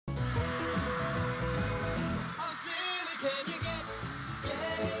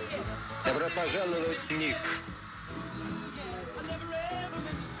пожаловать, Ник.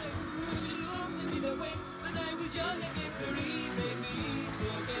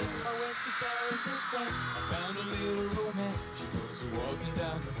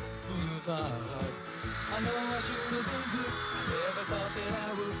 I know I should have been good. Never thought that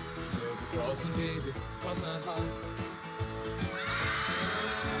I would. Double crossing, baby, cross my heart.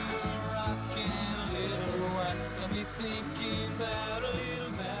 Rockin' a little while, start me thinking about a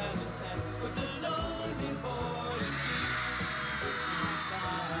little Valentine. What's a lonely boy to do? So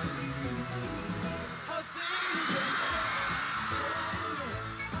fine. How silly can you get?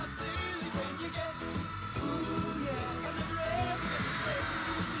 How silly can you get? Ooh yeah, I never ever get to stay.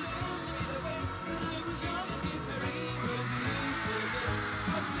 But you looked at me that way when I was young and didn't believe me.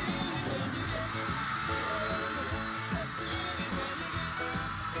 How silly can you get? How silly can you get?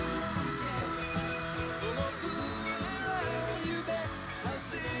 Ooh yeah, oh my fool around you bet. How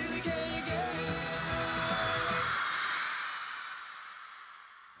silly can you get?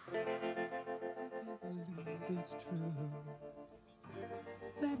 I can't believe it's true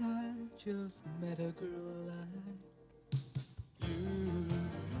that I just met a girl like you.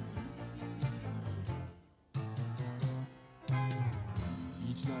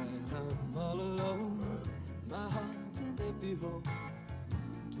 Each night I'm all alone, my heart's an empty hole.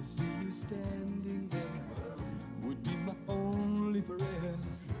 To see you standing there would be my only prayer.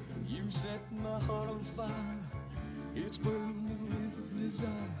 You set my heart on fire, it's burning with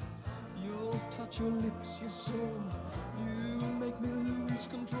desire. Your touch, your lips, your soul, you make me lose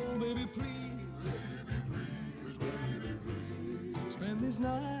control. Baby, please, spend this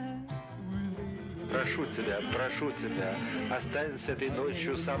night with me. Прошу тебя, останься этой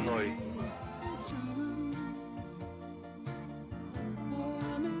ночью со мной. It's true. Oh,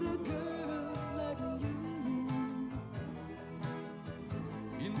 I met a girl like you.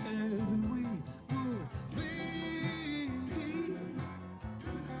 In heaven we would be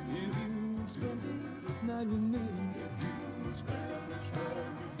if you'd spend this night with me.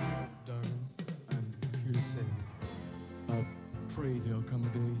 Darling, I'm here to say, I pray there'll come a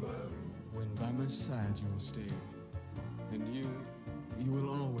day when by my side you'll stay, and you will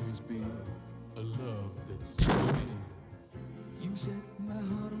always be a love that's me. You set my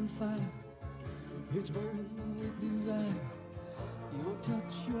heart on fire, it's burning with desire. Your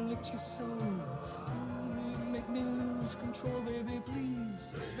touch, your lips, your soul, you make me lose control, baby,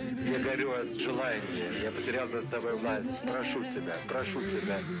 please. Baby, Я горю от желания, я потерял над тобой власть. Прошу тебя,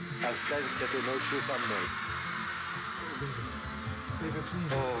 останься этой ночью со мной.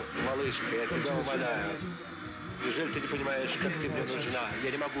 О, малышка, я тебя умоляю. Неужели ты не понимаешь, как ты мне нужна?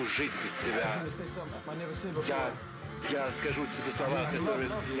 Я не могу жить без тебя. Я скажу тебе слова,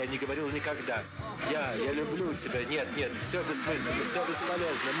 которых я не говорил никогда. Я люблю тебя. Нет, все бессмысленно, все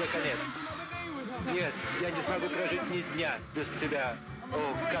бесполезно, мне конец. Нет, я не смогу прожить ни дня без тебя.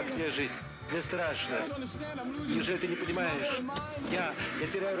 О, как мне жить? Мне страшно. Неужели ты не понимаешь? Я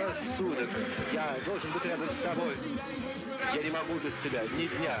теряю рассудок. Я должен быть рядом с тобой. Я не могу без тебя ни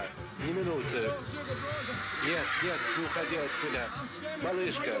дня, ни минуты. Нет, не уходи от меня.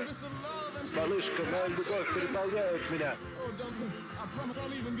 Малышка, моя любовь переполняет меня.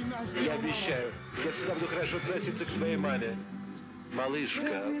 Я обещаю, я всегда буду хорошо относиться к твоей маме.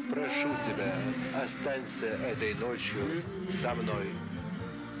 Малышка, прошу тебя, останься этой ночью со мной.